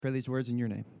Pray these words in your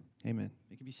name. Amen.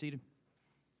 You can be seated.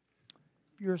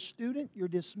 If you're a student, you're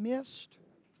dismissed.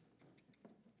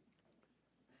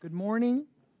 Good morning.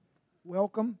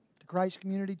 Welcome to Christ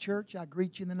Community Church. I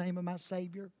greet you in the name of my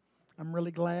Savior. I'm really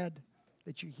glad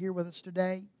that you're here with us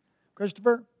today.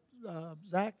 Christopher,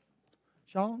 Zach,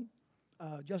 Sean,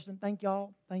 Justin, thank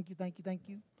y'all. Thank you.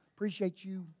 Appreciate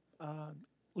you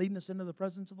leading us into the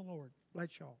presence of the Lord. Bless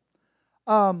y'all.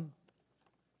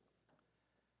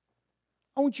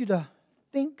 I want you to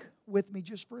think with me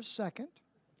just for a second.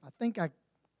 I think I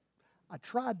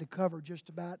tried to cover just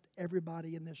about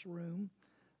everybody in this room,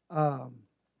 and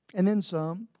then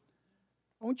some.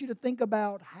 I want you to think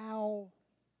about how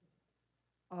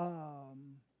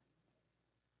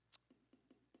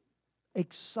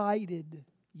excited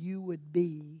you would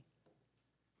be,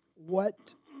 what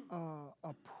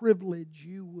a privilege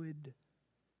you would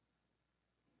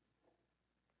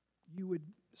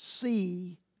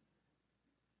see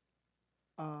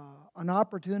an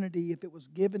opportunity if it were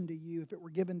given to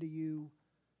you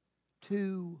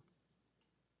to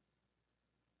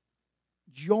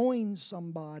join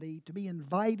somebody, to be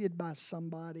invited by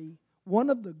somebody,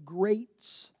 one of the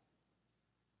greats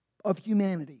of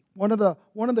humanity, one of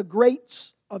the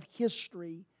greats of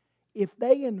history, if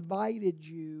they invited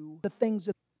you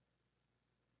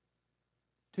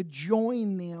to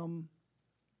join them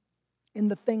in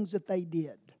the things that they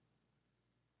did.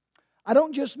 I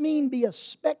don't just mean be a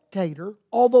spectator,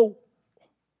 although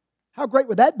how great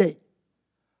would that be?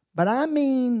 But I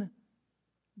mean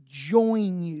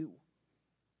join you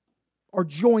or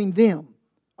join them,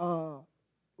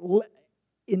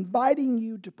 inviting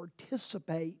you to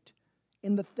participate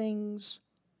in the things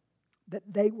that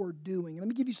they were doing. Let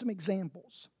me give you some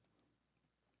examples.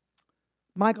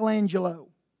 Michelangelo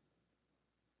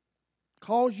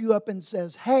calls you up and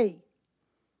says, "Hey,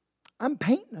 I'm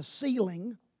painting a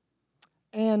ceiling,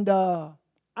 and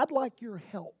I'd like your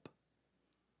help.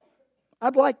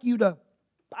 I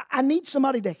need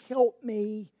somebody to help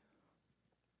me.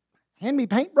 Hand me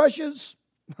paintbrushes,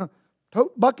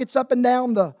 tote buckets up and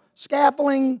down the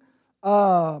scaffolding.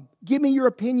 Give me your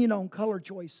opinion on color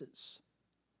choices."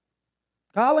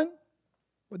 Colin,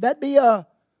 would that be a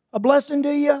blessing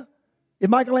to you if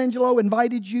Michelangelo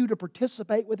invited you to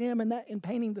participate with him in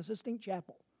painting the Sistine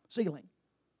Chapel ceiling?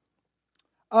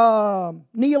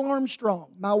 Neil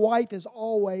Armstrong. My wife has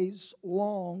always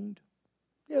longed,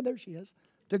 there she is,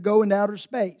 to go into outer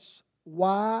space.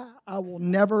 Why? I will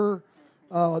never,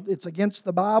 it's against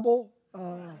the Bible.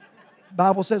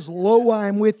 Bible says, "Lo, I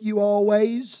am with you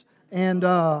always." And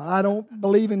I don't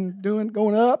believe in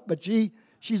going up, but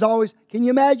she's always, can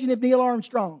you imagine if Neil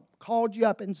Armstrong called you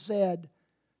up and said,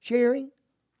 "Sherry,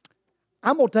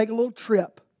 I'm going to take a little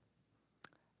trip.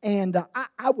 And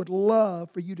I would love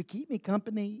for you to keep me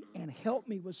company and help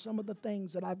me with some of the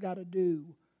things that I've got to do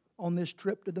on this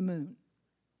trip to the moon."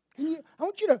 I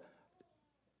want you to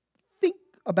think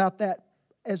about that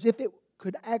as if it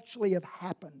could actually have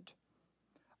happened.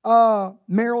 Meryl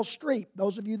Streep,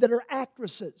 those of you that are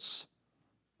actresses.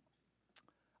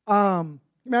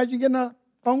 Imagine getting a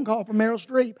phone call from Meryl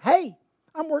Streep. "Hey,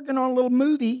 I'm working on a little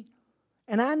movie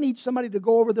and I need somebody to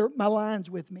go over my lines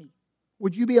with me.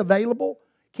 Would you be available?"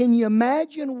 Can you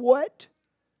imagine what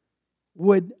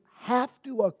would have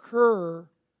to occur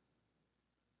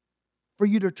for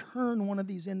you to turn one of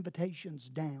these invitations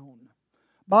down?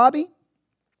 Bobby,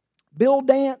 Bill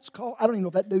Dance called. I don't even know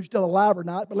if that dude's still alive or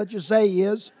not, but let's just say he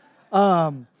is.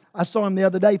 I saw him the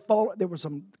other day. There were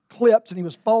some clips, and he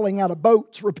was falling out of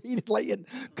boats repeatedly and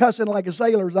cussing like a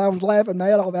sailor. I was laughing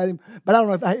mad off at him, but I don't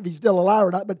know if he's still alive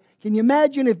or not. But can you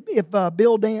imagine if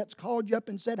Bill Dance called you up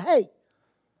and said, "Hey,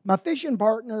 my fishing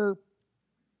partner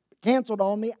canceled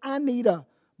on me. I need a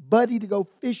buddy to go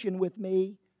fishing with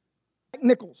me. Jack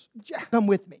Nichols, come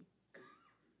with me."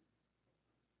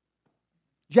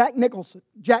 Jack Nicholas.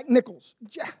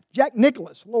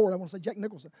 Lord, I want to say Jack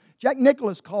Nicholson. Jack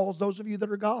Nicholas calls those of you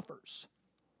that are golfers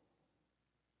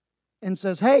and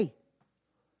says, "Hey,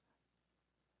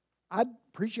 I'd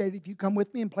appreciate it if you come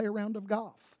with me and play a round of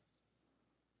golf."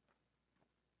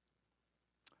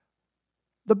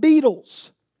 The Beatles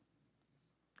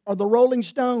or the Rolling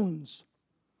Stones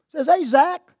says, "Hey,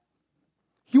 Zach,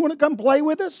 you want to come play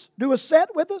with us? Do a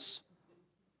set with us?"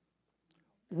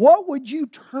 What would you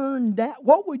turn down?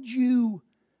 What would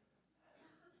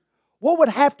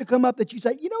have to come up that you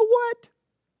say, "You know what,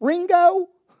 Ringo,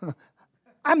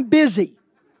 I'm busy.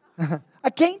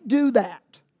 I can't do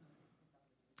that."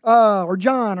 Or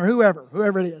John or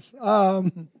whoever it is.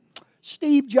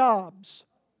 Steve Jobs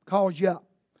calls you up.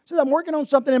 Says, "I'm working on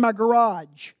something in my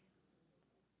garage.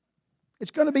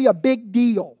 It's going to be a big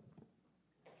deal.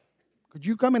 Could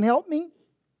you come and help me?"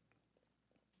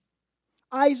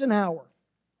 Eisenhower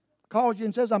calls you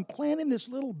and says, I'm planning this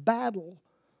little battle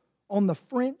on the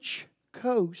French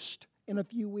coast in a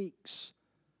few weeks.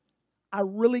 I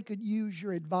really could use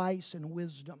your advice and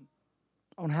wisdom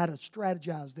on how to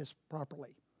strategize this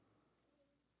properly.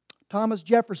 Thomas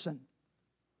Jefferson.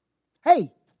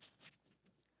 Hey,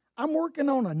 I'm working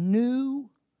on a new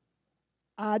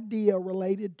idea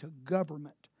related to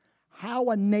government, how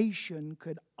a nation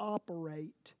could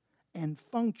operate and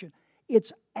function.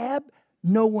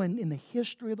 No one in the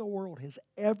history of the world has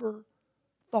ever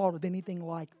thought of anything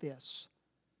like this.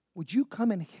 Would you come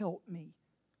and help me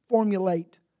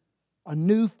formulate a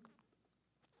new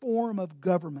form of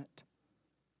government?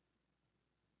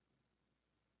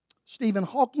 Stephen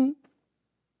Hawking.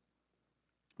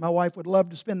 My wife would love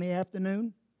to spend the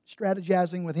afternoon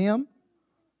strategizing with him.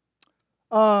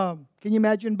 Can you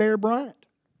imagine Bear Bryant?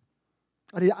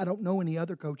 I don't know any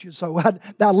other coaches, so I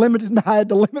had to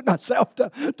limit myself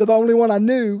to the only one I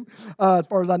knew. As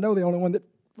far as I know, the only one that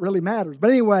really matters. But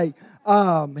anyway,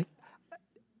 can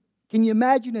you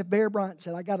imagine if Bear Bryant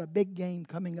said, I got a big game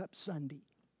coming up Sunday.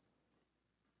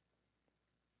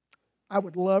 I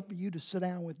would love for you to sit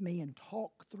down with me and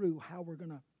talk through how we're going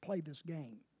to play this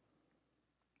game.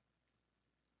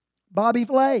 Bobby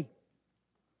Flay.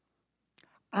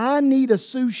 I need a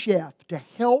sous chef to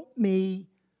help me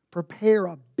prepare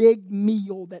a big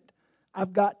meal that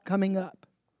I've got coming up.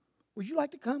 Would you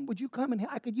like to come? Would you come and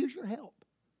I could use your help?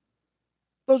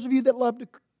 Those of you that love to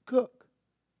cook.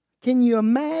 Can you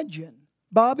imagine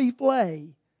Bobby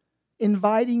Flay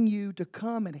inviting you to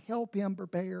come and help him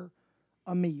prepare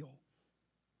a meal?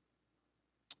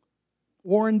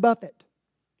 Warren Buffett.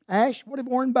 Ash, what if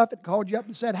Warren Buffett called you up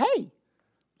and said, hey,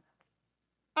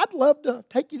 I'd love to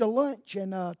take you to lunch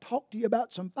and talk to you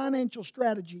about some financial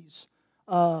strategies.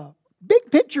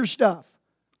 Big picture stuff.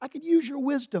 I could use your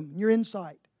wisdom, your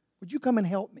insight. Would you come and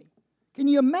help me? Can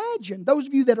you imagine those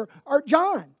of you that are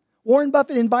John, Warren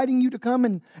Buffett inviting you to come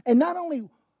and not only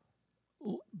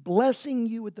blessing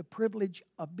you with the privilege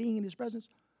of being in his presence,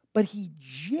 but he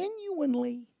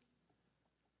genuinely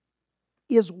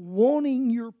is wanting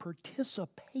your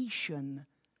participation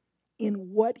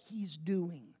in what he's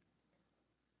doing.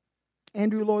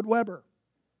 Andrew Lloyd Webber.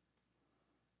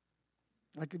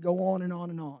 I could go on and on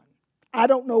and on. I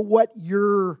don't know what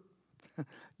your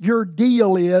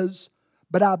deal is,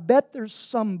 but I bet there's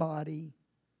somebody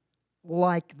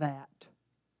like that.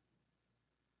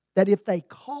 That if they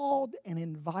called and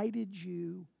invited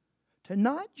you to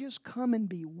not just come and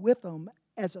be with them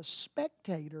as a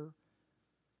spectator,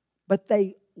 but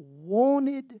they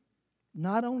wanted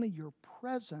not only your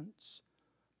presence,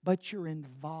 but your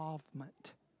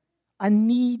involvement. I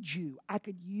need you. I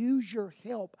could use your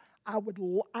help.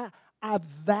 I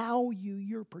value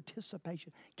your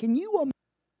participation. Can you imagine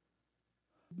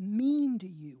what it mean to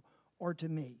you or to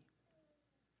me?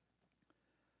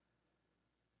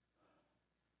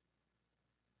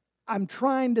 I'm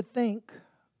trying to think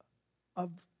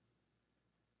of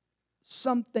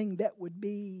something that would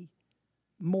be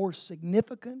more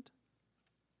significant,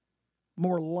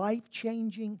 more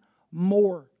life-changing,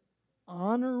 more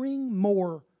honoring,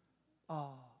 more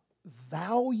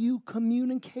value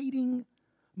communicating,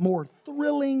 more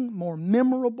thrilling, more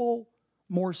memorable,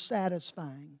 more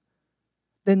satisfying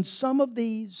than some of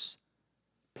these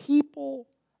people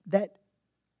that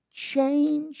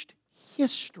changed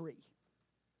history.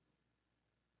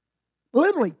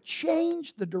 Literally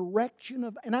changed the direction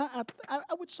of, and I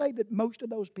would say that most of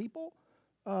those people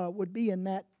would be in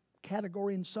that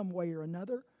category in some way or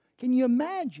another. Can you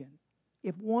imagine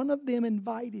if one of them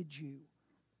invited you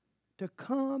to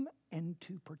come and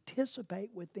to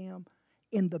participate with them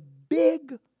in the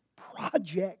big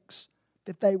projects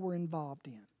that they were involved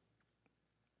in?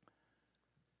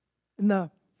 And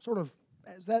the sort of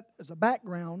as a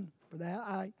background for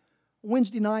that,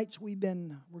 Wednesday nights we're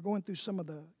going through some of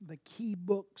the key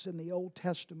books in the Old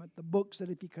Testament, the books that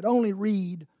if you could only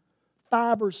read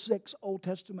 5 or 6 Old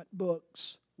Testament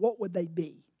books, what would they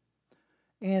be?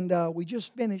 And we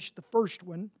just finished the first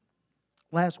one.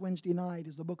 Last Wednesday night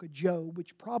is the book of Job,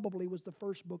 which probably was the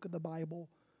first book of the Bible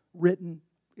written.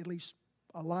 At least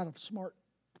a lot of smart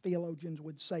theologians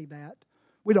would say that.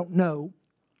 We don't know,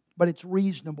 but it's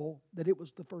reasonable that it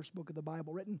was the first book of the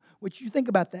Bible written. Which you think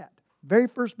about that. Very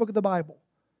first book of the Bible.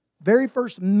 Very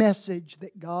first message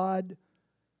that God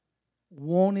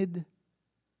wanted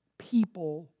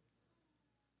people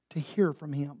to hear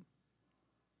from Him.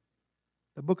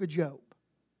 The book of Job.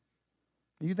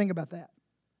 You think about that.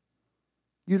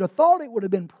 You'd have thought it would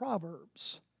have been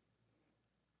Proverbs.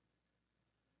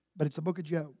 But it's the book of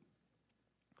Job.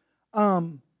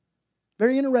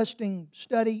 Very interesting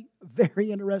study,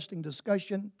 very interesting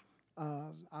discussion.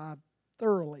 I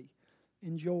thoroughly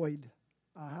enjoyed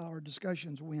how our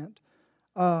discussions went.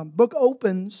 Book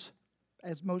opens,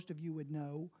 as most of you would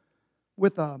know,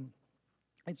 with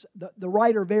it's the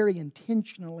writer very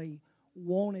intentionally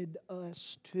wanted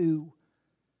us to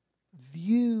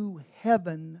view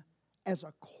heaven as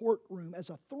a courtroom, as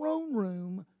a throne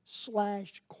room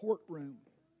 / courtroom.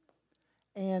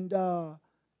 And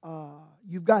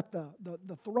you've got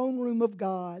the throne room of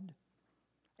God.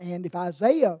 And if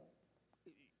Isaiah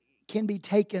can be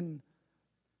taken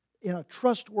in a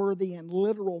trustworthy and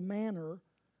literal manner,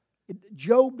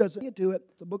 Job doesn't get to it.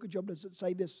 The book of Job doesn't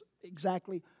say this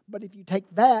exactly. But if you take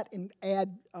that and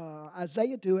add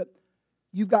Isaiah to it,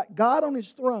 you've got God on His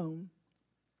throne.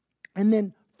 And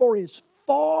then for as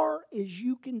far as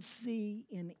you can see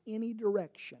in any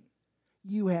direction,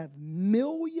 you have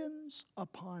millions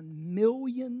upon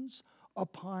millions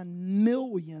upon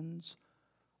millions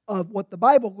of what the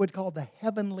Bible would call the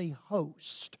heavenly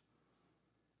host.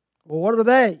 Well, what are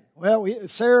they? Well,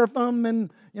 seraphim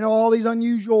and all these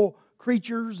unusual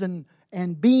creatures and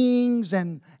beings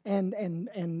and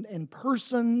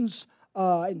persons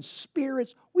and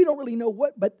spirits. We don't really know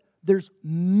what, but there's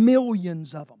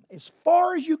millions of them. As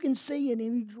far as you can see in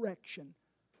any direction,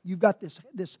 you've got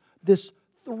this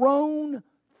throne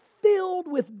filled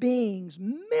with beings,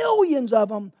 millions of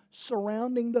them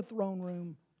surrounding the throne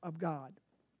room of God.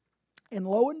 And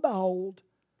lo and behold,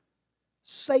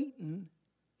 Satan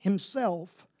himself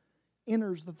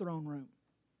enters the throne room.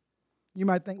 You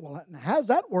might think, well, how does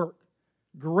that work?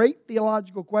 Great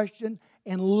theological question,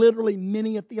 and literally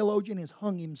many a theologian has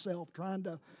hung himself trying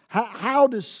to, how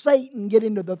does Satan get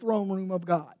into the throne room of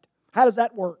God? How does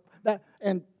that work?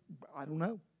 And I don't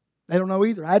know. They don't know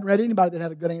either. I hadn't read anybody that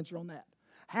had a good answer on that.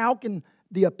 How can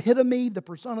the epitome, the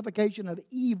personification of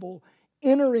evil,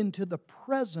 enter into the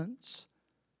presence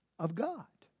of God?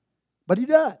 But he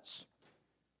does.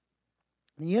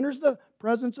 He enters the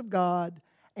presence of God,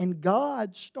 and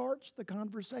God starts the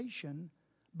conversation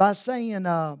by saying,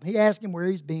 he asked him where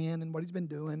he's been and what he's been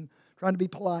doing, trying to be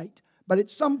polite. But at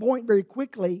some point, very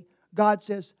quickly, God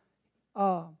says,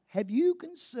 have you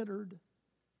considered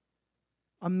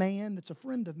a man that's a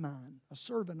friend of mine, a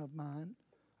servant of mine,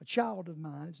 a child of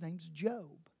mine? His name's Job.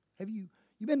 You've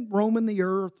been roaming the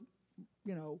earth,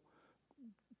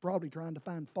 probably trying to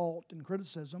find fault and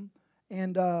criticism.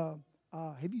 And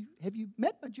have you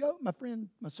met my friend,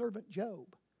 my servant Job?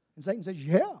 And Satan says,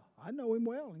 yeah, I know him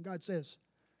well. And God says,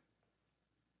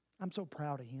 I'm so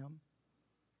proud of him.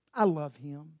 I love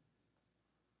him.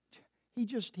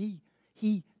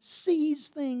 He sees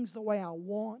things the way I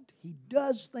want. He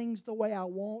does things the way I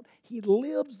want. He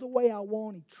lives the way I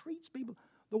want. He treats people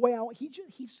the way I want.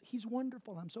 He's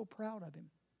wonderful. I'm so proud of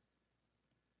him.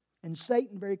 And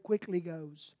Satan very quickly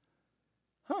goes,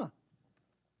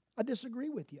 I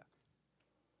disagree with you.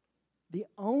 The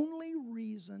only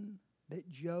reason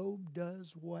that Job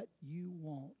does what you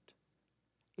want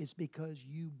is because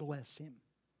you bless him.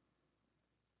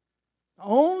 The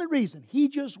only reason. He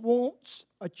just wants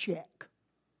a check.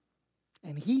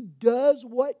 And he does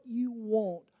what you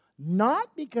want,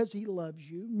 not because he loves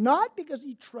you, not because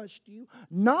he trusts you,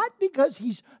 not because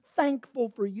he's thankful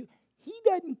for you. He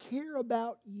doesn't care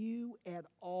about you at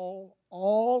all.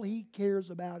 All he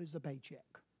cares about is the paycheck.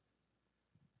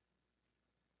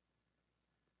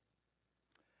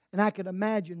 And I could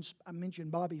imagine, I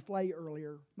mentioned Bobby Flay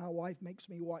earlier. My wife makes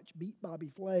me watch Beat Bobby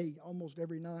Flay almost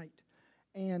every night.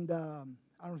 And I don't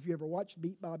know if you ever watched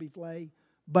Beat Bobby Flay,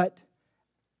 but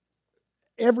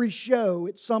every show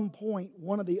at some point,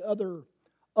 one of the other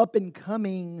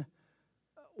up-and-coming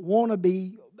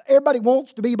wannabe, everybody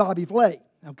wants to be Bobby Flay,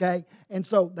 okay? And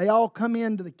so they all come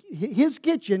into his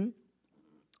kitchen,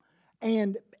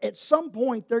 and at some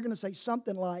point they're going to say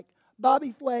something like,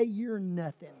 Bobby Flay, you're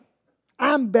nothing.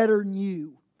 I'm better than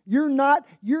you. You're not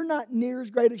near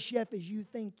as great a chef as you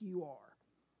think you are.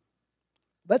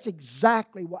 That's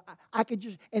exactly what I could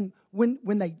just. And when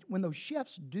those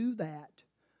chefs do that,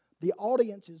 the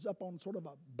audience is up on sort of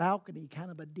a balcony kind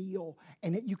of a deal,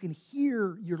 and you can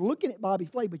hear. You're looking at Bobby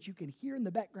Flay, but you can hear in the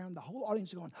background the whole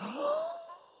audience going,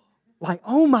 like,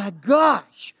 "Oh my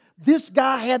gosh, this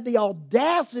guy had the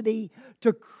audacity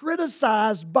to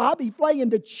criticize Bobby Flay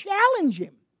and to challenge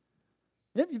him."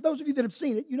 If those of you that have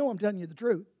seen it, you know I'm telling you the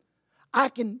truth. I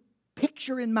can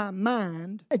picture in my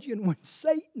mind, imagine when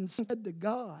Satan said to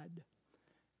God,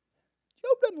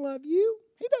 Job doesn't love you.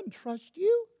 He doesn't trust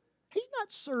you. He's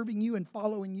not serving you and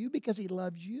following you because he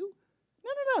loves you.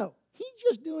 No. He's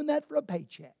just doing that for a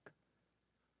paycheck.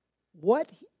 What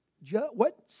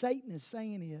Satan is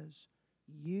saying is,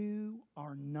 you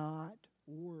are not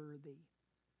worthy.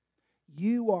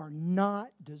 You are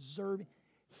not deserving.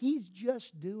 He's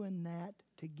just doing that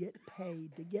to get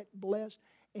paid, to get blessed.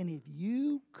 And if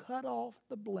you cut off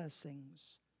the blessings,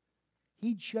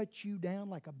 He'd shut you down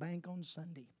like a bank on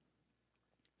Sunday.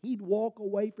 He'd walk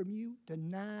away from you,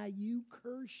 deny you,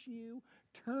 curse you,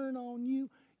 turn on you.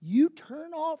 You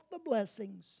turn off the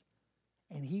blessings,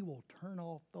 and He will turn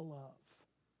off the love.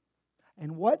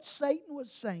 And what Satan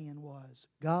was saying was,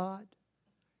 God,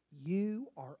 you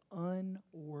are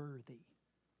unworthy.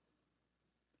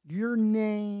 Your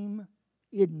name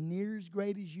isn't near as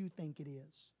great as you think it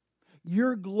is.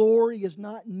 Your glory is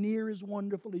not near as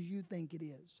wonderful as you think it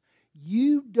is.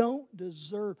 You don't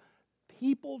deserve.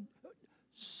 People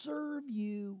serve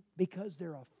you because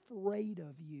they're afraid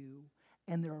of you,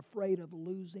 and they're afraid of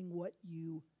losing what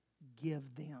you give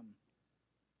them.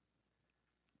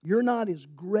 You're not as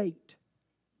great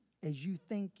as you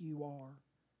think you are,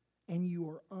 and you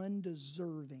are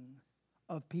undeserving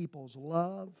of people's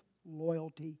love,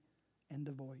 loyalty, and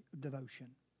devotion.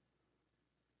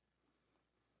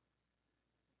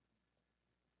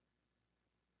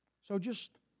 So just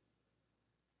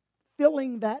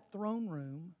filling that throne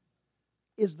room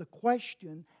is the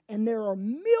question, and there are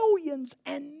millions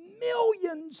and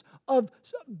millions of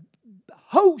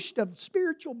host of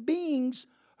spiritual beings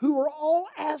who are all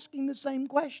asking the same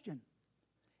question.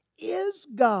 Is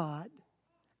God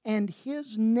and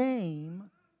His name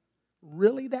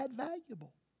really that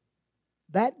valuable,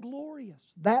 that glorious,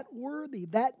 that worthy,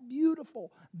 that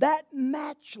beautiful, that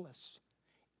matchless?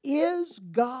 Is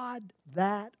God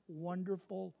that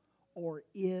wonderful, or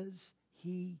is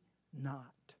He not?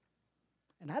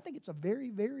 And I think it's a very,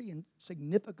 very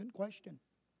significant question.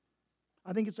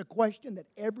 I think it's a question that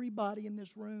everybody in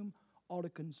this room ought to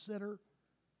consider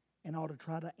and ought to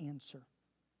try to answer.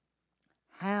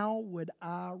 How would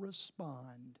I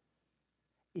respond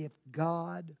if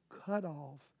God cut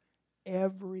off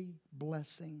every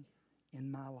blessing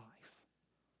in my life?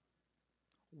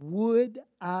 Would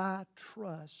I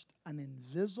trust an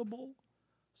invisible,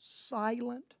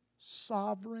 silent,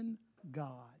 sovereign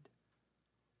God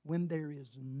when there is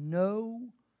no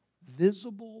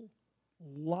visible,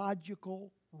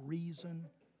 logical reason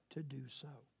to do so?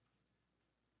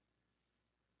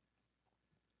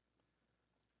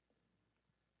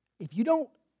 If you don't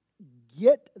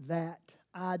get that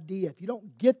idea, if you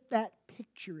don't get that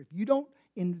picture, if you don't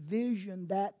envision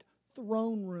that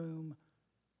throne room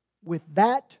with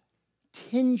that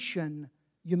tension,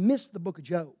 you miss the book of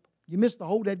Job. You miss the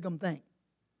whole dadgum thing.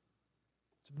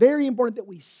 It's very important that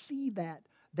we see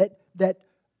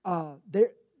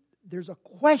there's a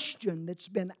question that's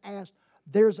been asked.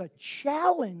 There's a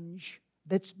challenge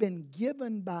that's been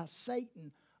given by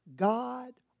Satan.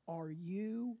 God, are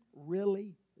you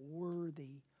really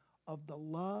worthy of the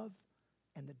love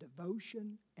and the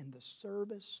devotion and the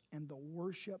service and the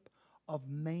worship of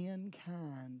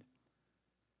mankind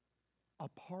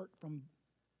apart from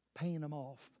paying them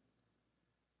off,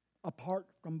 apart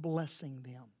from blessing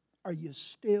them? Are you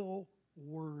still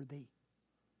worthy?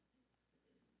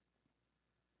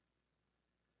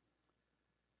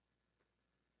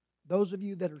 Those of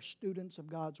you that are students of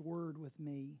God's Word with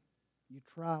me, you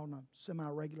try on a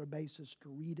semi-regular basis to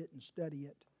read it and study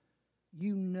it,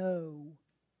 you know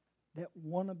that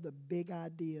one of the big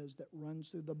ideas that runs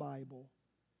through the Bible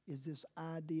is this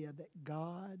idea that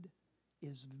God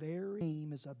is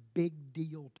a big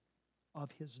deal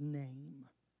of His name.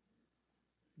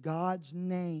 God's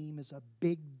name is a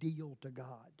big deal to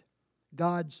God.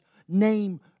 God's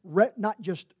name, not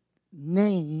just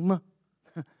name,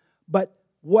 but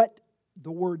what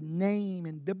the word name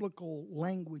in biblical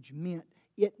language meant.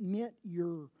 It meant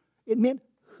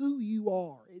who you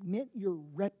are. It meant your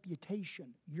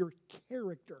reputation, your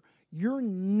character. Your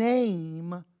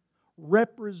name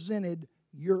represented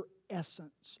your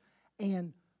essence.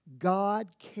 And God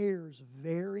cares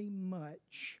very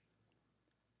much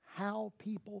how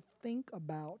people think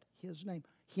about His name.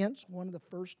 Hence, one of the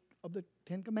first of the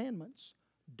 10 Commandments,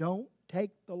 don't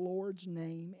take the Lord's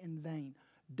name in vain.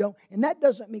 Don't, and that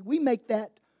doesn't mean we make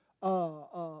that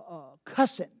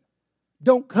cussing.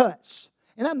 Don't cuss.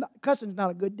 And cussing's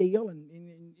not a good deal, and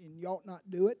you ought not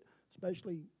do it,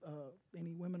 especially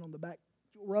any women on the back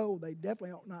row. They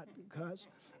definitely ought not cuss.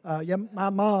 My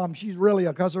mom, she's really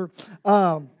a cusser.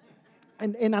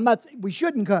 And I'm not. We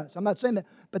shouldn't cuss. I'm not saying that,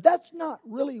 but that's not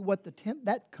really what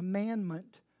that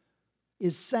commandment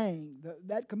is saying.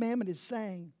 That commandment is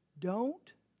saying,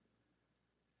 don't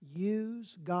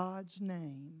use God's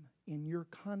name in your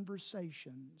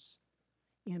conversations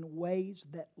in ways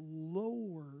that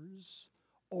lowers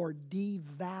or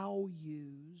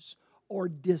devalues or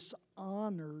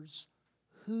dishonors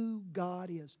who God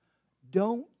is.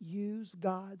 Don't use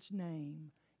God's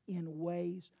name in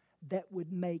ways that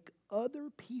would make other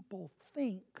people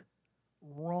think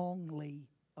wrongly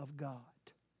of God.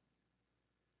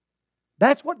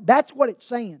 That's what it's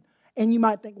saying. And you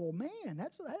might think, well, man,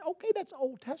 that's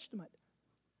Old Testament.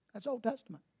 That's Old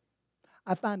Testament.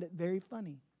 I find it very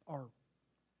funny or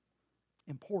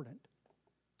important.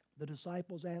 The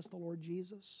disciples asked the Lord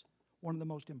Jesus one of the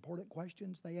most important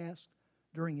questions they asked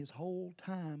during His whole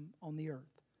time on the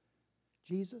earth.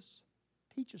 Jesus,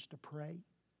 teach us to pray.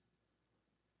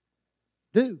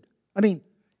 Dude,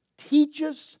 teach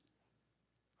us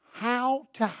how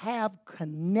to have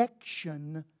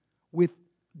connection with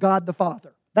God the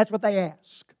Father. That's what they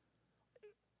ask.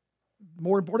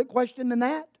 More important question than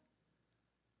that?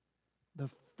 The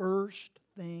first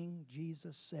thing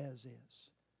Jesus says is,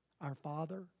 Our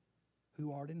Father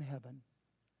who art in heaven,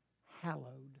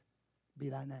 hallowed be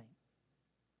thy name.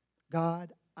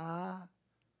 God, I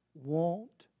want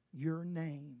your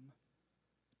name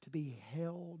to be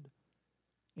held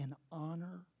in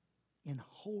honor, in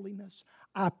holiness.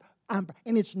 And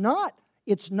it's not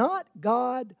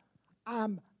God,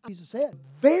 Jesus said, the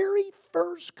very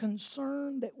first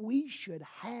concern that we should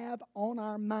have on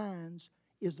our minds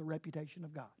is the reputation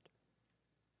of God.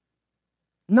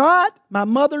 Not my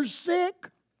mother's sick,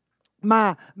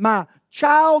 my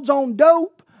child's on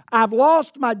dope, I've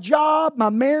lost my job, my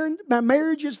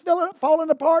marriage is falling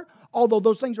apart, although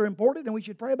those things are important and we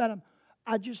should pray about them.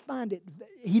 I just find it,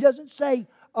 He doesn't say,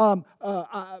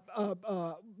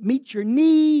 meet your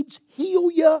needs, heal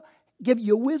you, give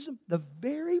you wisdom. The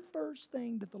very first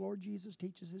thing that the Lord Jesus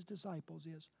teaches His disciples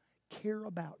is care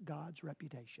about God's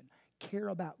reputation, care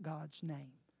about God's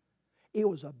name. It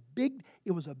was a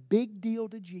big deal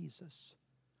to Jesus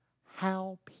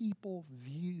how people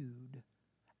viewed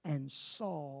and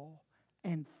saw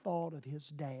and thought of His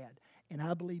dad. And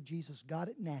I believe Jesus got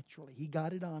it naturally. He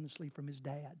got it honestly from His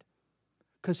dad.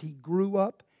 Because He grew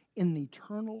up in an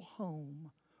eternal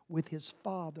home with His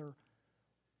Father,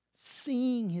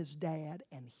 seeing His dad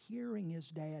and hearing His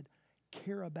dad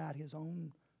care about His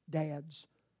own dad's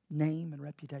name and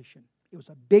reputation. It was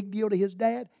a big deal to His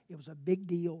dad. It was a big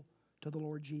deal to the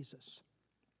Lord Jesus.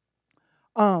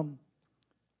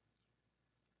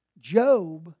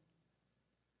 Job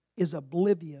is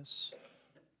oblivious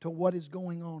to what is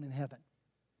going on in heaven.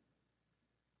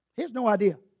 He has no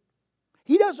idea.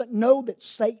 He doesn't know that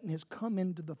Satan has come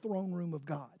into the throne room of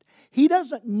God. He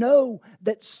doesn't know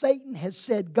that Satan has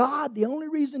said, God, the only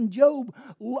reason Job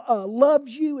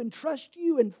loves you and trusts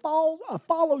you and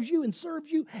follows you and serves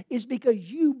you is because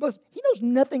you. But he knows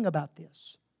nothing about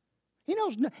this.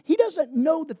 He doesn't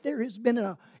know that there has been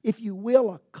a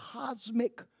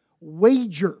cosmic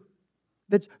wager.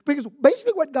 Because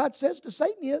basically what God says to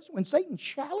Satan is, when Satan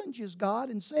challenges God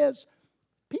and says,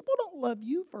 people don't love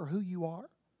you for who you are.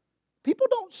 People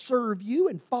don't serve you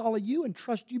and follow you and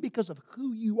trust you because of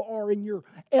who you are in your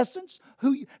essence.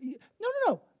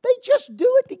 No. They just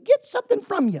do it to get something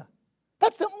from you.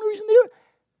 That's the only reason they do it.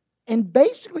 And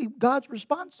basically God's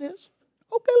response is,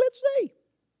 okay, let's see.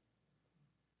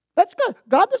 That's God.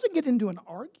 God doesn't get into an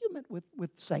argument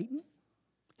with Satan.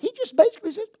 He just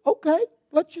basically says, okay,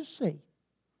 let's just see.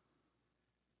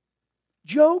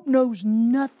 Job knows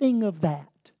nothing of that.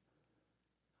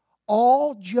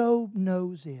 All Job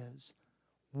knows is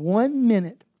 1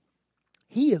 minute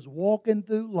he is walking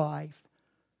through life,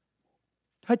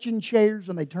 touching chairs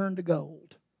and they turn to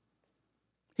gold.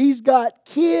 He's got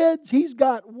kids, he's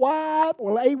got a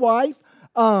wife,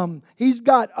 he's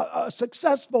got a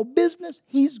successful business,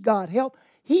 he's got health.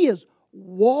 He is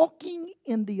walking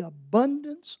in the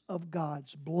abundance of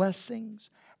God's blessings,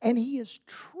 and he is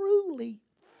truly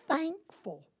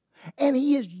thankful. And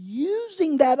he is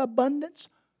using that abundance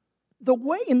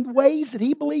in ways that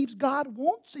he believes God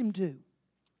wants him to.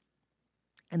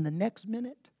 And the next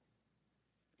minute,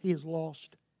 he has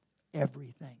lost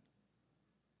everything.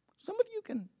 Some of you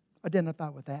can identify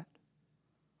with that.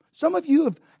 Some of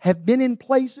you have been in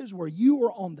places where you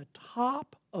are on the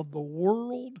top of the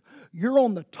world. You're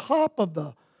on the top of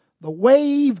the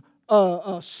wave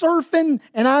surfing,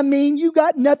 and I mean you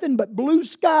got nothing but blue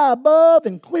sky above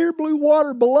and clear blue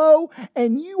water below,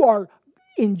 and you are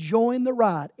enjoying the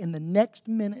ride. In the next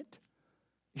minute,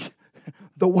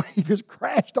 the wave has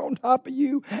crashed on top of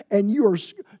you, and you are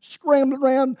scrambling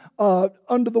around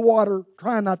under the water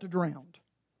trying not to drown.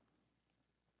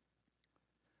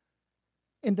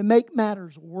 And to make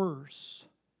matters worse,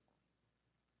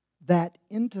 that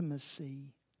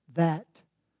intimacy, that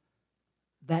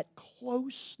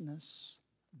closeness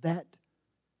that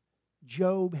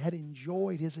Job had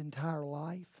enjoyed his entire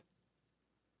life,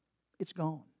 it's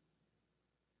gone.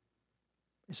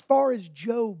 As far as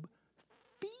Job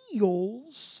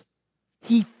feels,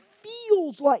 He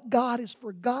feels like God has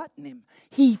forgotten him.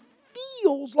 He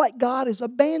feels like God has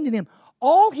abandoned him.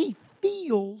 All he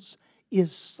feels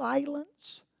is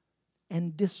silence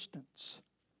and distance.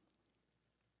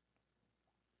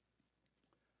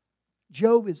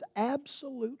 Job is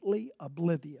absolutely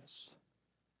oblivious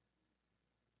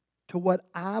to what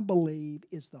I believe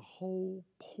is the whole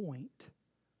point,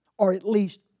 or at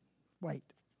least, wait,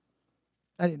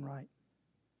 I didn't write.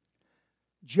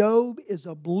 Job is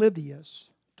oblivious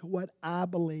to what I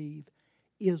believe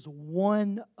is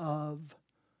one of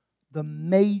the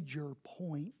major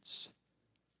points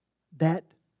that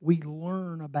we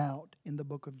learn about in the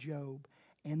book of Job,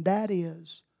 and that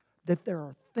is that there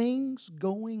are things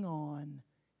going on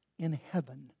in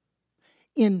heaven,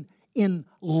 in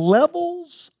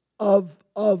levels of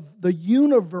the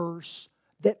universe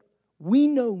that we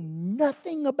know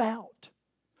nothing about.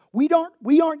 We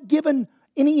aren't given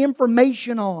any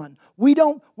information on. We're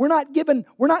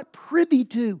not privy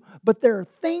to, but there are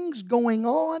things going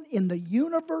on in the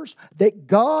universe that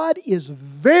God is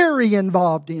very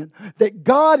involved in, that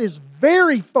God is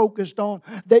very focused on,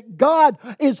 that God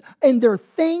is, and there are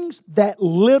things that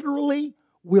literally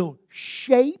will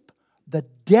shape the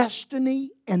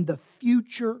destiny and the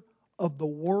future of the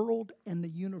world and the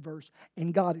universe.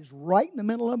 And God is right in the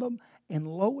middle of them, and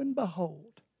lo and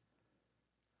behold,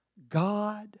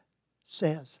 God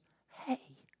says, hey,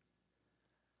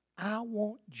 I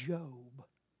want Job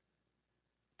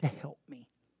to help me.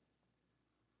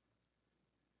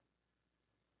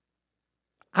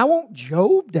 I want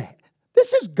Job to.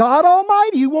 This is God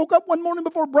Almighty who woke up one morning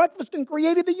before breakfast and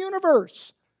created the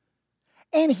universe.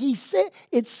 And he said,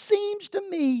 it seems to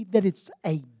me that it's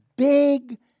a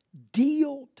big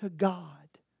deal to God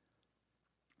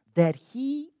that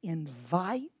He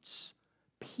invites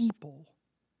people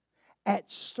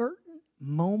at certain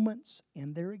moments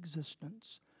in their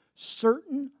existence,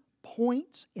 certain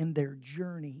points in their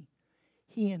journey.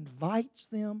 He invites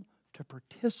them to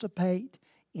participate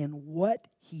in what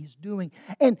He's doing.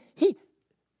 And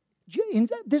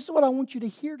this is what I want you to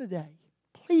hear today.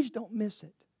 Please don't miss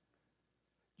it.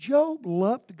 Job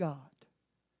loved God.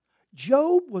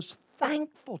 Job was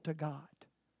thankful to God.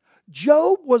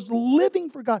 Job was living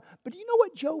for God. But you know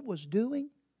what Job was doing?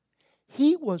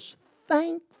 He was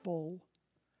thankful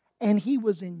and he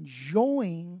was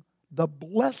enjoying the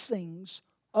blessings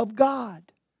of God.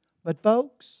 But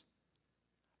folks,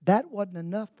 that wasn't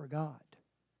enough for God.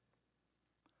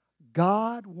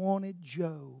 God wanted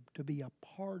Job to be a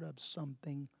part of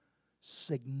something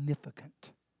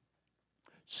significant,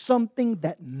 something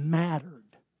that mattered,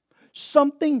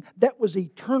 something that was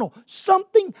eternal,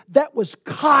 something that was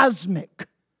cosmic.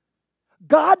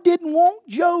 God didn't want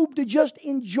Job to just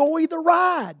enjoy the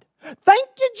ride. Thank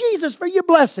you, Jesus, for your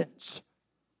blessings.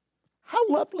 How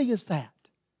lovely is that?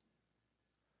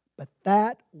 But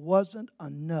that wasn't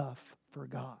enough for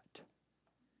God.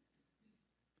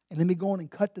 And let me go on and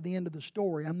cut to the end of the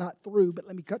story. I'm not through, but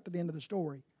let me cut to the end of the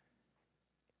story.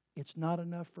 It's not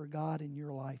enough for God in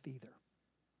your life either,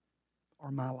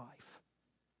 or my life.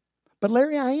 But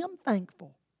Larry, I am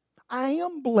thankful. I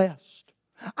am blessed.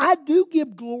 I do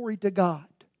give glory to God.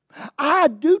 I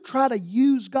do try to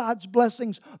use God's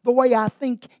blessings the way I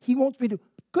think He wants me to.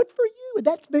 Good for you.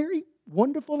 That's very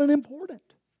wonderful and important.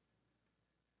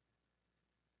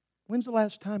 When's the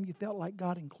last time you felt like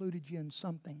God included you in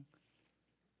something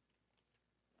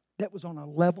that was on a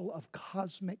level of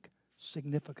cosmic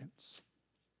significance?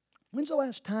 When's the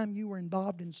last time you were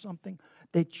involved in something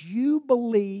that you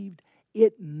believed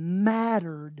it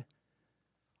mattered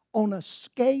on a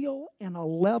scale and a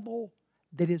level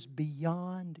that is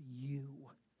beyond you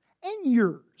and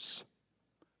yours?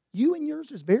 You and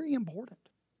yours is very important.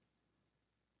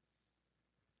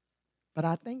 But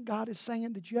I think God is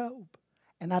saying to Job,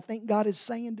 and I think God is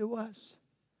saying to us,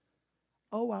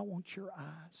 oh, I want your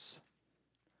eyes.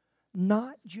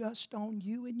 Not just on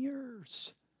you and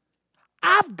yours.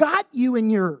 I've got you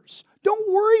and yours.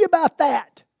 Don't worry about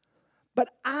that. But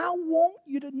I want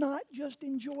you to not just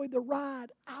enjoy the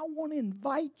ride. I want to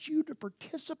invite you to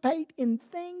participate in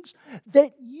things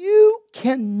that you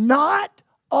cannot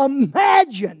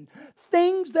imagine.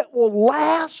 Things that will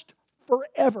last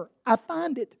forever. I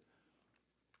find it,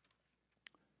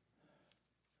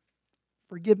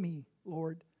 forgive me,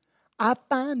 Lord, I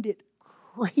find it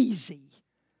crazy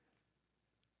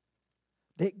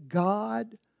that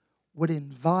God would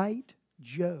invite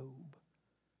Job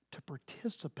to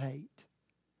participate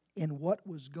in what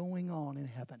was going on in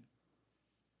heaven.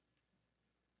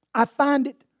 I find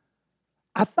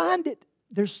it,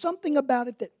 there's something about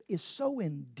it that is so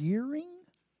endearing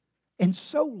and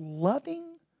so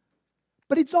loving,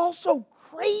 but it's also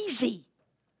crazy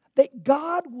that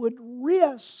God would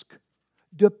risk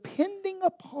depending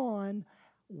upon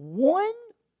one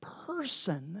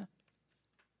person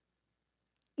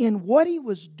in what He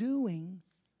was doing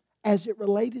as it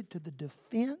related to the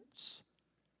defense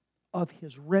of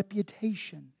His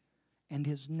reputation and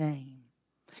His name.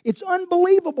 It's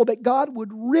unbelievable that God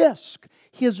would risk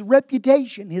His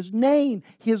reputation, His name,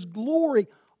 His glory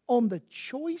on the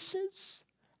choices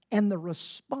and the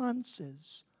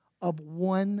responses of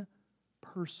one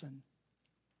person.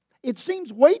 It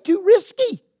seems way too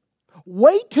risky,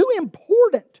 way too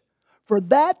important for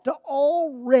that to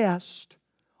all rest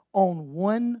on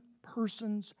one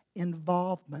person's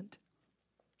involvement.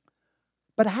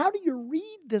 But how do you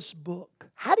read this book?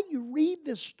 How do you read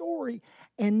this story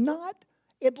and not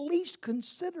at least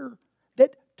consider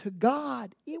that to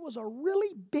God it was a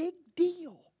really big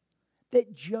deal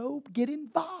that Job get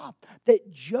involved,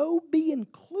 that Job be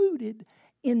included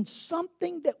in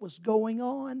something that was going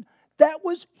on that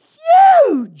was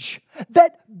huge,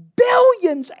 that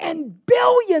billions and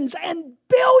billions and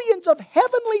billions of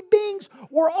heavenly beings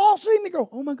were all sitting there going,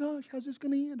 oh my gosh, how's this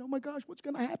going to end? Oh my gosh, what's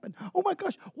going to happen? Oh my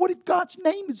gosh, what if God's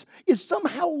name is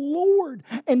somehow lowered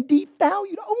and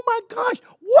devalued? Oh my gosh,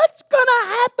 what's going to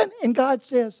happen? And God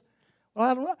says, well,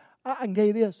 I don't know. I can tell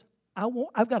you this.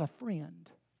 I've got a friend,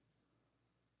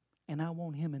 and I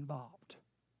want him involved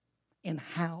in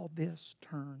how this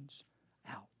turns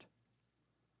out.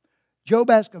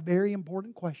 Job asked a very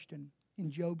important question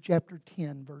in Job chapter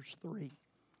 10, verse 3.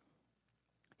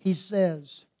 He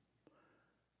says,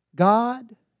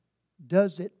 God,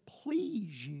 does it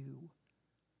please you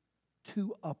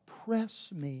to oppress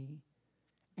me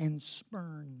and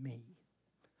spurn me?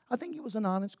 I think it was an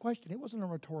honest question. It wasn't a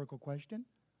rhetorical question.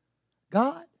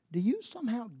 God, do you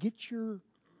somehow get your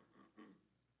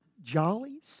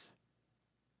jollies?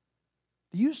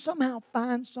 Do you somehow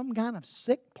find some kind of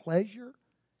sick pleasure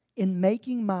in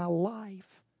making my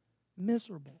life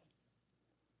miserable?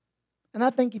 And I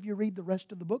think if you read the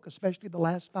rest of the book, especially the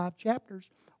last 5 chapters,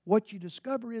 what you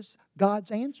discover is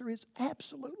God's answer is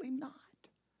absolutely not.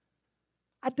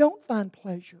 I don't find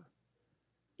pleasure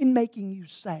in making you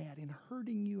sad, in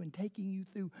hurting you and taking you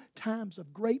through times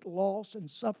of great loss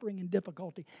and suffering and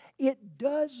difficulty. It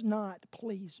does not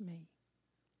please me.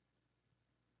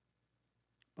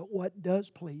 But what does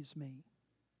please me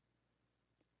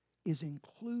is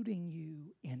including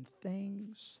you in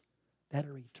things that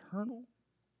are eternal,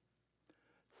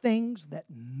 things that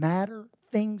matter,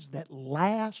 things that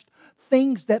last,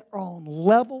 things that are on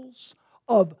levels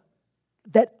of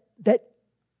that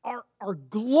are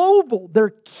global. They're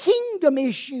kingdom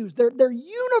issues. They're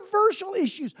universal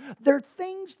issues. They're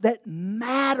things that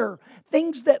matter,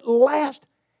 things that last.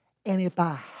 And if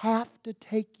I have to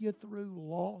take you through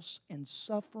loss and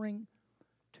suffering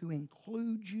to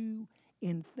include you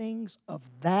in things of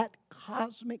that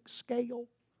cosmic scale,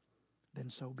 then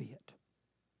so be it.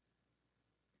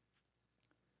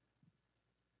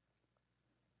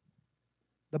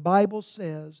 The Bible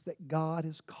says that God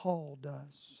has called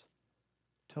us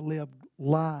to live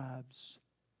lives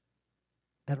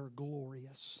that are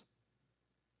glorious.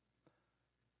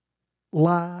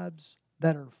 Lives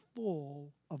that are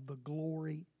full of the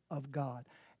glory of God.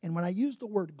 And when I use the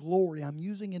word glory, I'm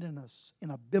using it in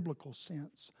a biblical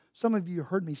sense. Some of you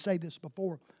heard me say this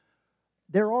before.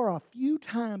 There are a few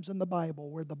times in the Bible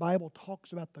where the Bible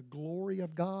talks about the glory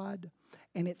of God,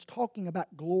 and it's talking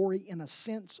about glory in a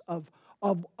sense of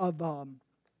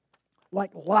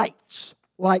like lights,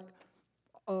 like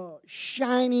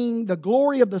shining the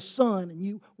glory of the sun,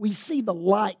 and we see the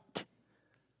light.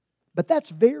 But that's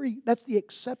the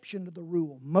exception to the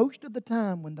rule. Most of the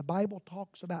time, when the Bible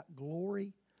talks about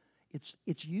glory,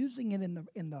 it's using it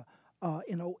in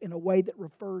a way that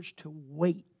refers to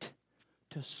weight,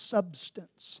 to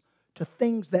substance, to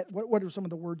things that. What are some of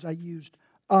the words I used?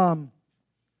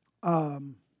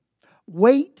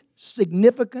 Weight,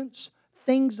 significance,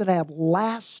 things that have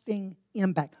lasting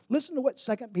impact. Listen to what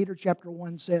 2 Peter chapter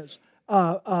 1 says.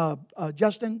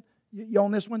 Justin, you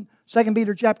on this one? 2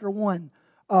 Peter chapter 1.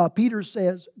 Peter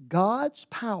says, God's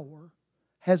power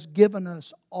has given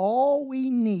us all we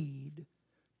need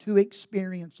to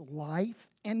experience life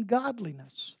and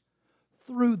godliness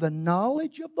through the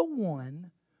knowledge of the one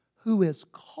who has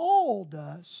called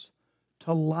us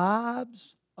to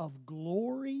lives of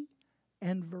glory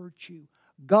and virtue.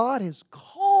 God has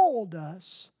called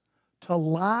us to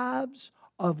lives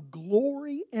of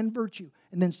glory and virtue.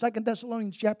 And then 2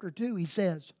 Thessalonians chapter 2,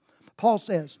 Paul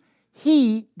says,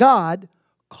 God,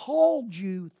 called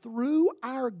you through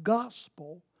our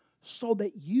gospel so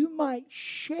that you might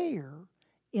share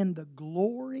in the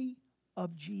glory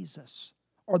of Jesus,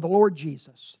 or the Lord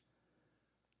Jesus.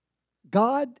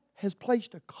 God has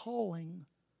placed a calling,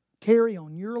 Terry,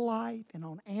 on your life, and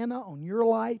on Anna on your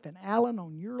life, and Alan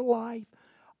on your life.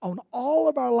 On all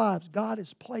of our lives, God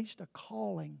has placed a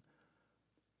calling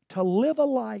to live a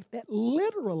life that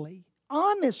literally,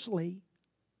 honestly,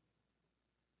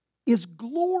 is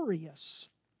glorious.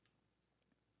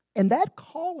 And that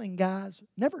calling, guys,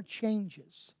 never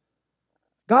changes.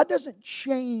 God doesn't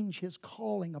change His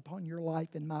calling upon your life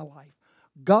and my life.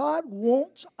 God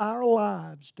wants our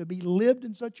lives to be lived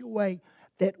in such a way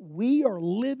that we are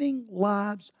living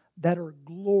lives that are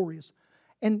glorious.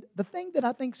 And the thing that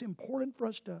I think is important for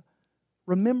us to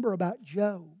remember about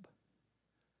Job,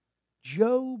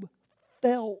 Job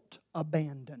felt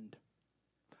abandoned.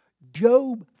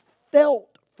 Job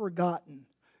felt forgotten.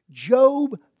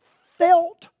 Job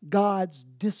felt God's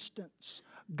distance.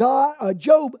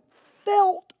 Job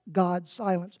felt God's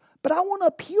silence. But I want to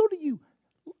appeal to you.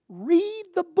 Read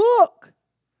the book.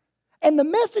 And the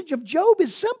message of Job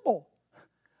is simple.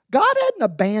 God hadn't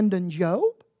abandoned Job.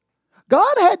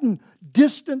 God hadn't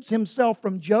distanced Himself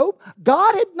from Job.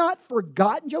 God had not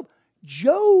forgotten Job.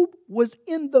 Job was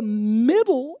in the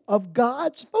middle of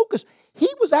God's focus. He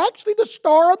was actually the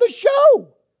star of the show.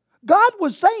 God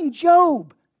was saying,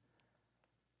 Job,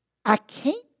 I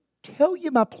can't tell you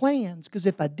my plans, because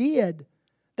if I did,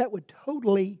 that would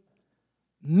totally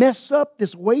mess up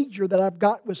this wager that I've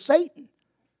got with Satan.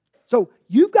 So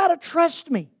you've got to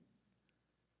trust me.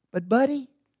 But buddy,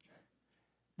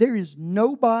 there is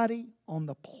nobody on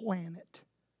the planet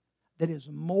that is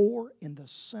more in the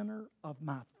center of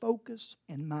my focus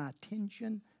and my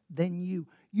attention than you.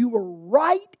 You are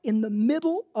right in the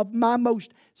middle of my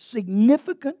most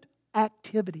significant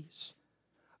activities.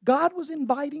 God was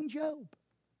inviting Job.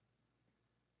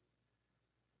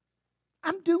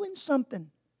 I'm doing something.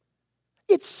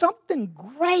 It's something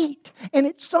great, and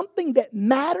it's something that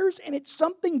matters, and it's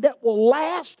something that will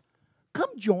last. Come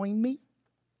join me.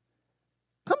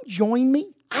 Come join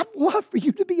me. I'd love for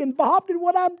you to be involved in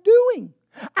what I'm doing.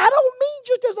 I don't mean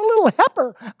just as a little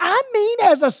helper. I mean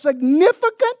as a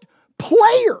significant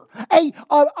player,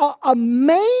 a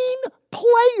main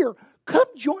player. Come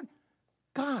join.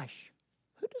 Gosh,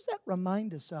 who does that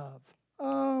remind us of?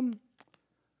 Oh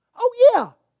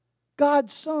yeah,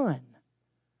 God's Son.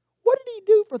 What did He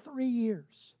do for 3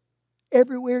 years?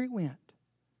 Everywhere He went.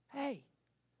 Hey,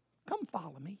 come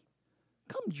follow me.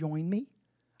 Come join me.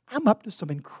 I'm up to some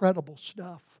incredible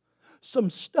stuff. Some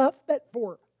stuff that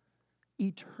for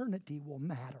eternity will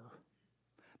matter.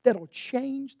 That'll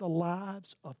change the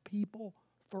lives of people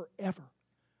forever.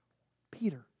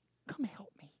 Peter, come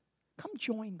help me. Come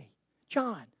join me.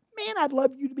 John, man, I'd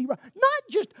love you to be right. Not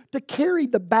just to carry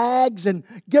the bags and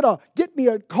get me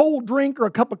a cold drink or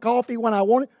a cup of coffee when I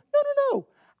want it. No.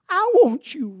 I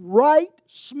want you right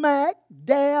smack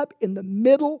dab in the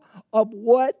middle of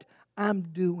what I'm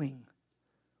doing.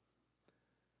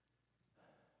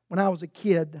 When I was a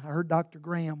kid, I heard Dr.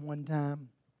 Graham one time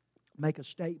make a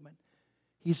statement.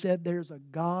 He said, there's a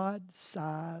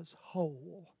God-sized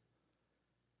hole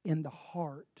in the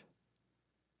heart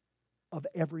of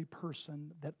every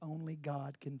person that only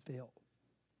God can fill.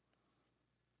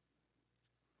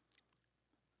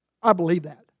 I believe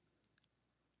that.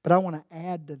 But I want to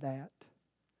add to that,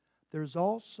 there's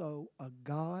also a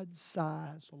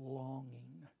God-sized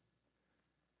longing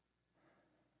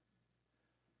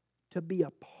to be a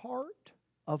part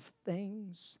of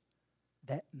things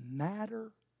that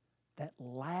matter, that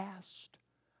last,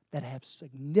 that have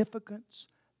significance,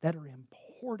 that are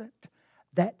important,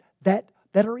 that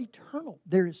are eternal.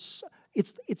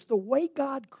 It's the way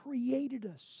God created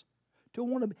us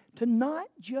to not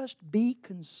just be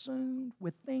consumed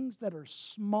with things that are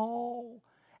small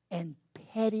and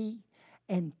petty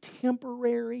and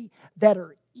temporary, that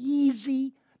are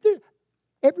easy.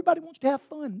 Everybody wants to have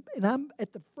fun, and I'm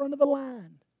at the front of the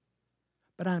line.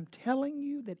 But I'm telling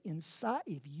you that inside,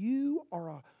 if you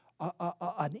are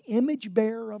an image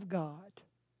bearer of God,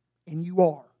 and you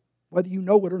are, whether you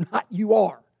know it or not, you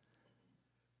are.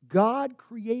 God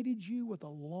created you with a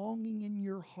longing in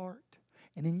your heart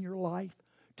and in your life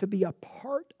to be a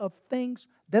part of things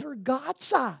that are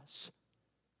God-size.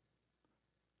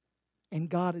 And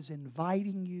God is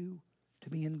inviting you to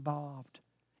be involved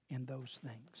in those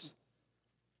things.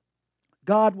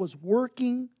 God was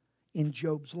working in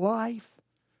Job's life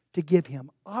to give him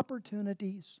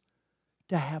opportunities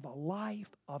to have a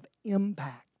life of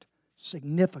impact,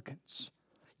 significance.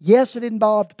 Yes, it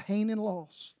involved pain and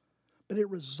loss, but it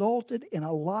resulted in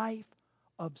a life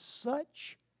of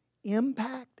such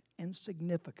impact and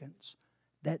significance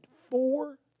that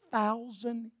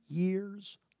 4,000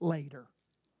 years later,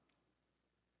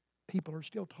 people are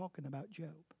still talking about Job.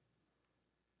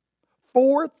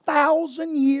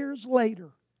 4,000 years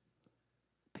later,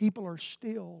 people are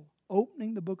still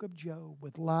opening the book of Job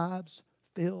with lives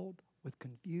filled with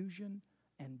confusion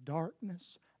and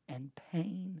darkness and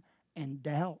pain and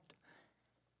doubt.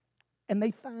 And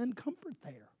they find comfort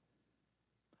there.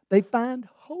 They find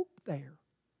hope there.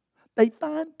 They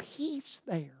find peace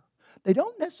there. They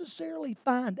don't necessarily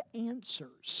find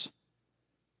answers.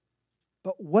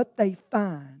 But what they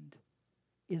find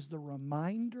is the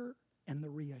reminder and the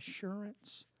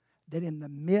reassurance that in the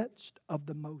midst of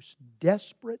the most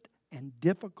desperate and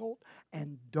difficult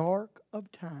and dark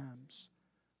of times,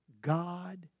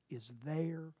 God is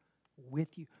there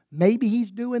with you. Maybe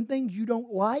He's doing things you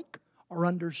don't like or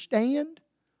understand,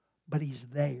 but He's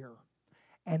there.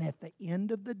 And at the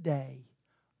end of the day,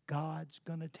 God's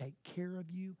going to take care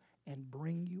of you and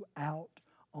bring you out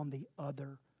on the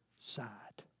other side.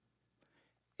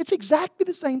 It's exactly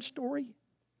the same story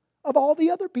of all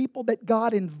the other people that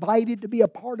God invited to be a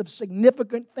part of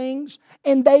significant things,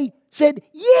 and they said,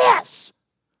 yes!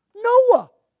 Noah,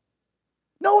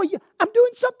 I'm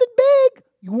doing something big.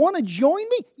 You want to join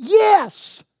me?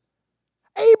 Yes!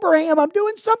 Abraham, I'm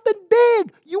doing something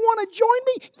big. You want to join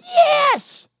me?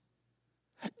 Yes!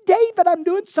 David, I'm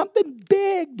doing something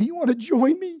big. Do you want to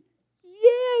join me?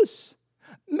 Yes!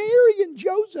 Mary and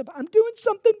Joseph, I'm doing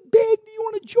something big. Do you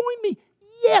want to join me?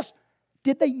 Yes!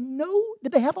 Did they know?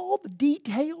 Did they have all the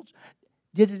details?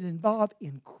 Did it involve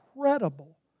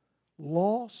incredible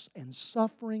loss and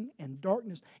suffering and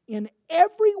darkness in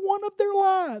every one of their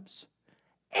lives?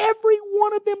 Every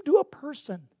one of them to a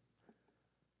person.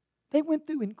 They went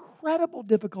through incredible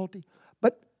difficulty.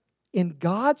 But in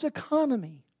God's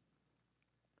economy,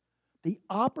 the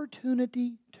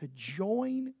opportunity to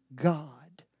join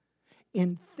God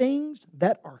in things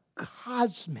that are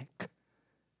cosmic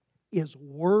is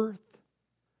worth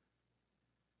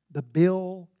the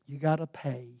bill you got to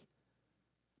pay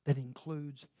that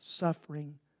includes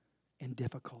suffering and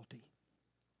difficulty.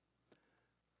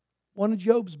 One of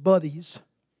Job's buddies,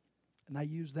 and I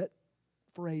use that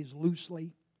phrase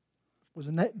loosely, was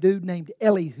a dude named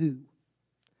Elihu.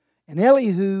 And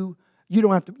Elihu,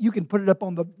 you can put it up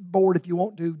on the board if you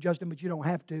want to, Justin, but you don't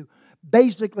have to.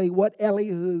 Basically, what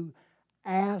Elihu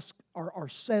asks or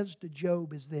says to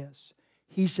Job is this.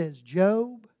 He says,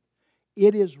 Job,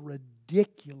 it is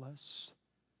ridiculous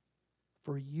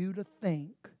for you to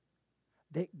think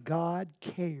that God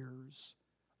cares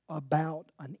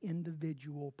about an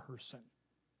individual person.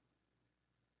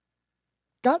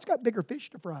 God's got bigger fish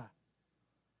to fry.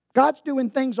 God's doing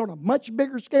things on a much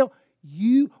bigger scale.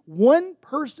 One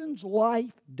person's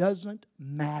life doesn't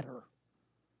matter.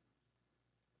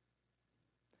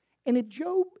 And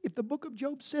if the book of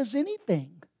Job says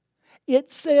anything,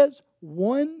 it says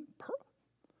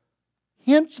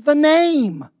hence the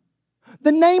name.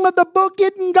 The name of the book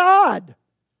isn't God.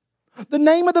 The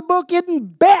name of the book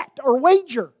isn't bet or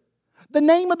wager. The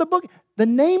name of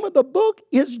the book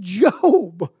is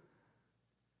Job.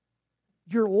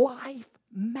 Your life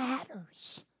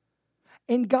matters.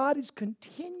 And God is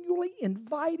continually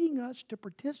inviting us to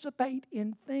participate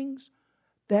in things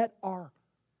that are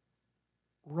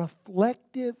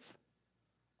reflective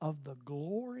of the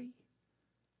glory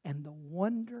and the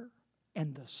wonder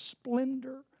and the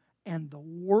splendor and the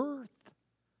worth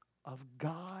of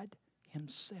God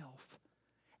Himself.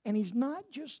 And He's not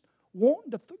just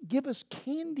wanting to give us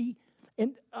candy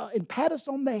and pat us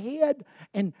on the head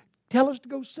and tell us to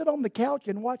go sit on the couch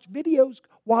and watch videos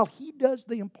while He does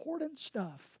the important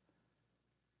stuff.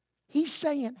 He's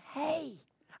saying, hey,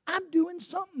 I'm doing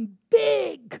something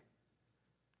big.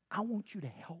 I want you to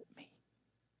help me.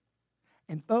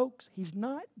 And folks, He's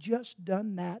not just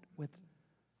done that with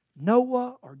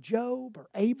Noah or Job or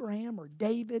Abraham or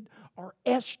David or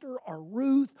Esther or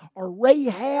Ruth or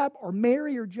Rahab or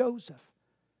Mary or Joseph.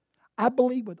 I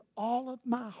believe with all of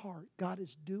my heart God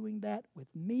is doing that with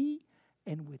me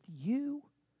and with you.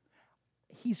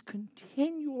 He's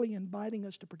continually inviting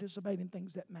us to participate in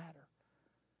things that matter.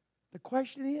 The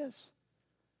question is,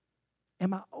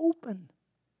 am I open?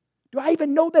 Do I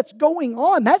even know that's going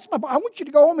on? I want you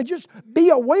to go home and just be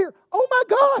aware. Oh my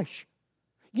gosh.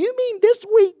 You mean this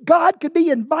week God could be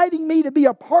inviting me to be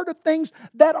a part of things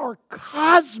that are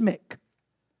cosmic?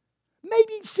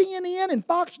 Maybe CNN and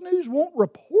Fox News won't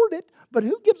report it, but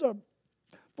who gives a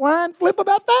flying flip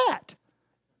about that?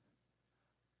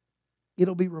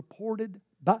 It'll be reported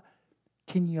by...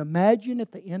 Can you imagine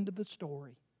at the end of the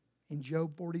story in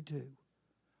Job 42,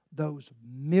 those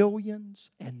millions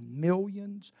and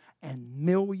millions and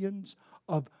millions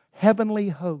of heavenly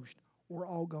hosts were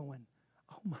all going,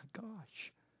 oh my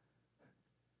gosh.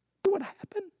 What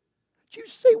happened? Did you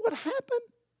see what happened?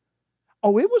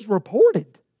 Oh, it was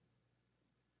reported.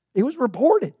 It was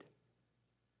reported.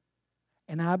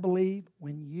 And I believe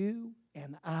when you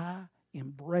and I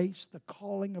embrace the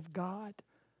calling of God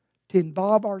to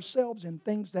involve ourselves in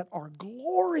things that are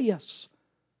glorious,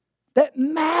 that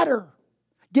matter,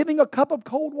 giving a cup of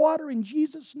cold water in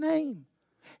Jesus' name,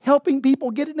 helping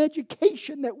people get an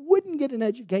education that wouldn't get an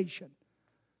education,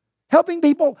 helping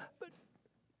people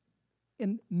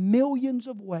in millions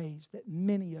of ways that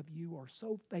many of you are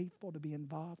so faithful to be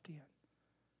involved in.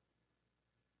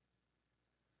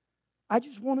 I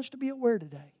just want us to be aware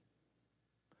today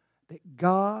that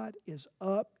God is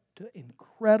up to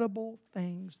incredible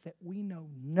things that we know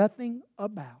nothing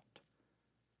about.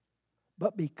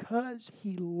 But because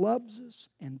He loves us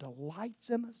and delights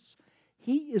in us,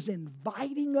 He is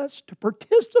inviting us to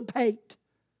participate.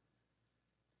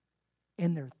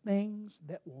 And there are things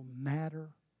that will matter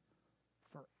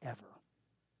forever.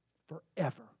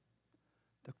 Forever.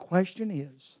 The question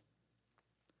is,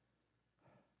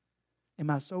 am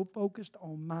I so focused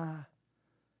on my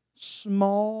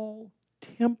small,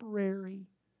 temporary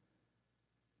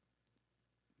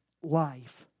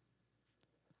life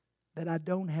that I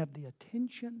don't have the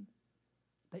attention,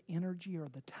 the energy, or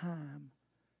the time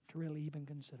to really even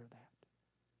consider that?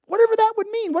 Whatever that would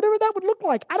mean, whatever that would look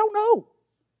like, I don't know.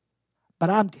 But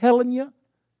I'm telling you,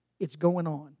 it's going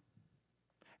on.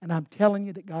 And I'm telling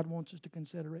you that God wants us to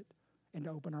consider it and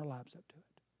to open our lives up to it.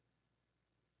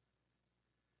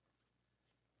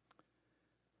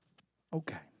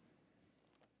 Okay.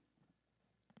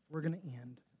 We're going to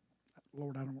end.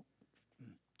 Lord, I don't...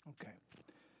 Okay.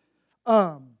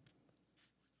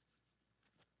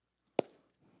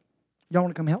 Y'all want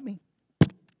to come help me?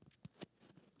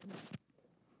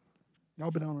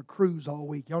 Y'all been on a cruise all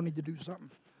week. Y'all need to do something.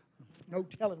 No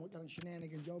telling what kind of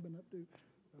shenanigans y'all been up to.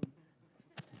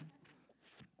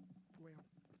 Well,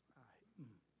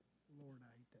 Lord, I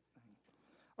hate that thing.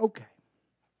 Okay.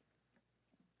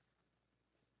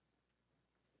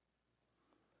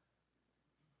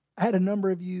 I had a number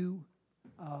of you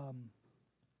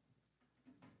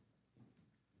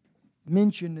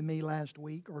mention to me last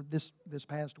week, or this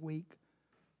past week.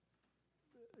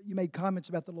 You made comments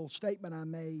about the little statement I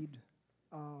made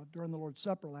during the Lord's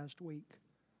Supper last week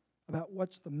about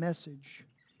what's the message,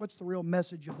 what's the real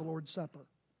message of the Lord's Supper.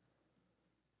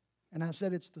 And I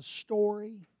said it's the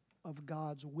story of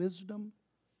God's wisdom,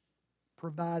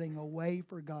 providing a way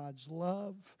for God's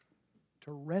love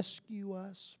to rescue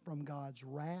us from God's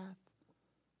wrath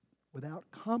without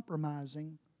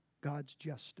compromising God's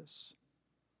justice.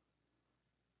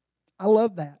 I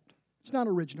love that. It's not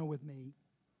original with me.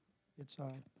 It's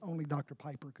only Dr.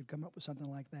 Piper could come up with something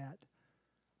like that.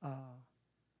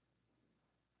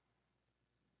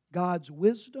 God's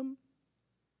wisdom,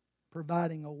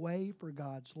 providing a way for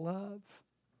God's love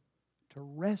to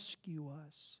rescue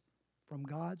us from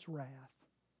God's wrath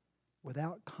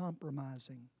without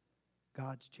compromising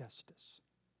God's justice.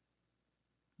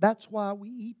 That's why we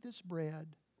eat this bread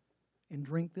and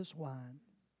drink this wine.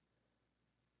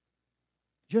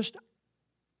 Just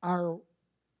our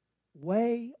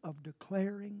way of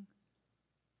declaring,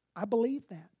 I believe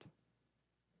that.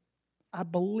 I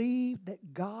believe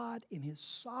that God in His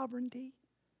sovereignty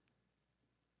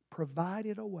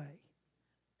provided a way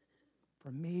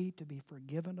for me to be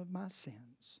forgiven of my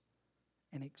sins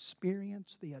and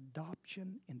experience the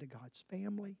adoption into God's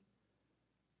family.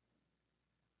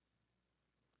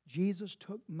 Jesus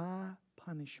took my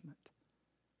punishment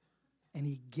and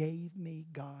He gave me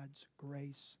God's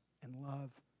grace and love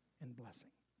and blessing.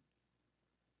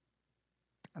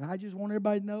 And I just want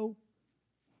everybody to know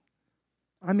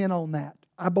I'm in on that.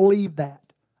 I believe that.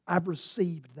 I've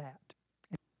received that.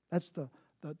 That's the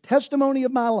testimony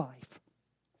of my life.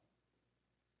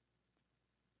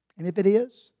 And if it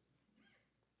is,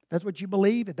 if that's what you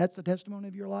believe, if that's the testimony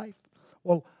of your life,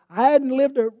 well, I hadn't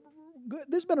lived this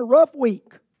has been a rough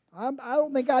week. I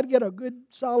don't think I'd get a good,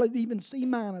 solid, even C-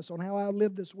 on how I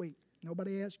lived this week.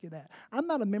 Nobody asked you that. I'm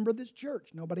not a member of this church.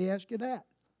 Nobody asked you that.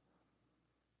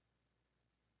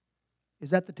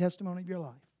 Is that the testimony of your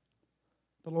life?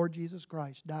 The Lord Jesus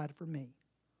Christ died for me,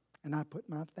 and I put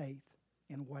my faith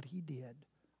in what He did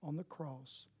on the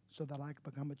cross so that I could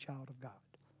become a child of God.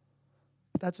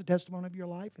 If that's a testimony of your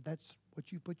life, if that's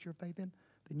what you put your faith in,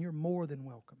 then you're more than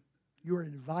welcome. You're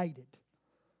invited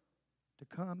to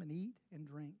come and eat and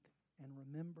drink and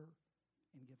remember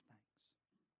and give thanks.